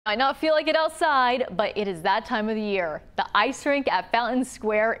Might not feel like it outside, but it is that time of the year. The ice rink at Fountain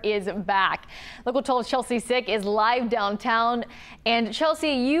Square is back. Local 12's Chelsea Sick is live downtown. And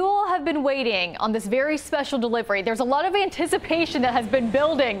Chelsea, you all have been waiting on this very special delivery. There's a lot of anticipation that has been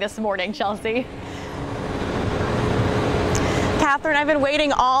building this morning, Chelsea. Catherine, I've been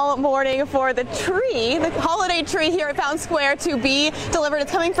waiting all morning for the tree, the holiday tree here at Fountain Square to be delivered.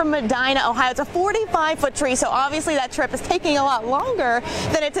 It's coming from Medina, Ohio. It's a 45-foot tree, so obviously that trip is taking a lot longer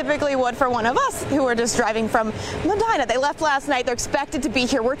than it typically would for one of us who are just driving from Medina. They left last night. They're expected to be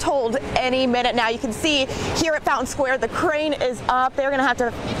here, we're told, any minute now. You can see here at Fountain Square, the crane is up. They're going to have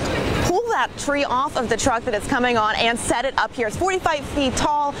to pull that tree off of the truck that it's coming on and set it up here. It's 45 feet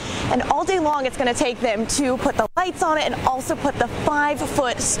tall, and all day long it's going to take them to put the lights on it and also put the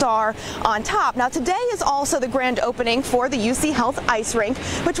 5-foot star on top. Now today is also the grand opening for the UC Health Ice Rink,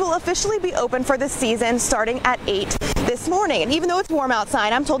 which will officially be open for the season starting at 8 this morning. And even though it's warm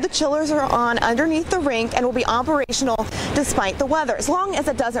outside, I'm told the chillers are on underneath the rink and will be operational despite the weather, as long as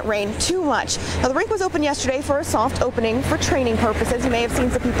it doesn't rain too much. Now the rink was open yesterday for a soft opening for training purposes. You may have seen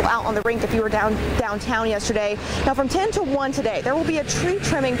some people out on the rink if you were downtown yesterday. Now from 10 to 1 today, there will be a tree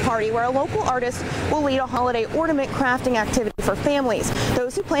trimming party where a local artist will lead a holiday ornament crafting activity for families.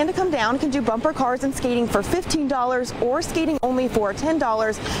 Those who plan to come down can do bumper cars and skating for $15 or skating only for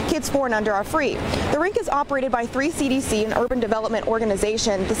 $10. Kids 4 and under are free. The rink is operated by 3CDC, an urban development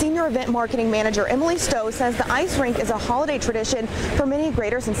organization. The senior event marketing manager, Emily Stowe, says the ice rink is a holiday tradition for many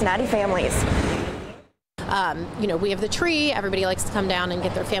greater Cincinnati families. We have the tree. Everybody likes to come down and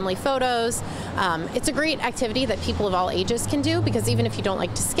get their family photos. It's a great activity that people of all ages can do, because even if you don't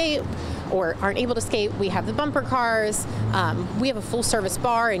like to skate or aren't able to skate, we have the bumper cars. We have a full service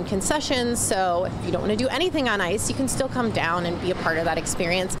bar and concessions, so if you don't want to do anything on ice, you can still come down and be a part of that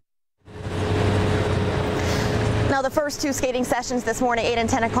experience. Now, the first 2 skating sessions this morning, 8 and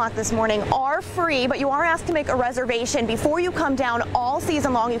 10 o'clock this morning, are free, but you are asked to make a reservation before you come down all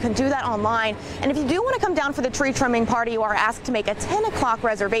season long. You can do that online. And if you do want to come down for the tree trimming party, you are asked to make a 10 o'clock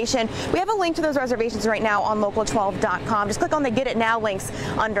reservation. We have a link to those reservations right now on local12.com. Just click on the Get It Now links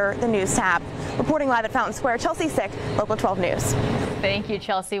under the News tab. Reporting live at Fountain Square, Chelsea Sick, Local 12 News. Thank you,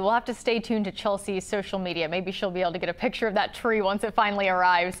 Chelsea. We'll have to stay tuned to Chelsea's social media. Maybe she'll be able to get a picture of that tree once it finally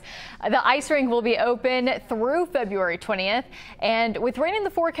arrives. The ice rink will be open through February 20th. And with rain in the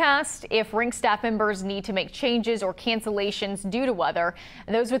forecast, if rink staff members need to make changes or cancellations due to weather,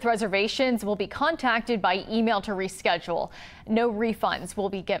 those with reservations will be contacted by email to reschedule. No refunds will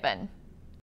be given.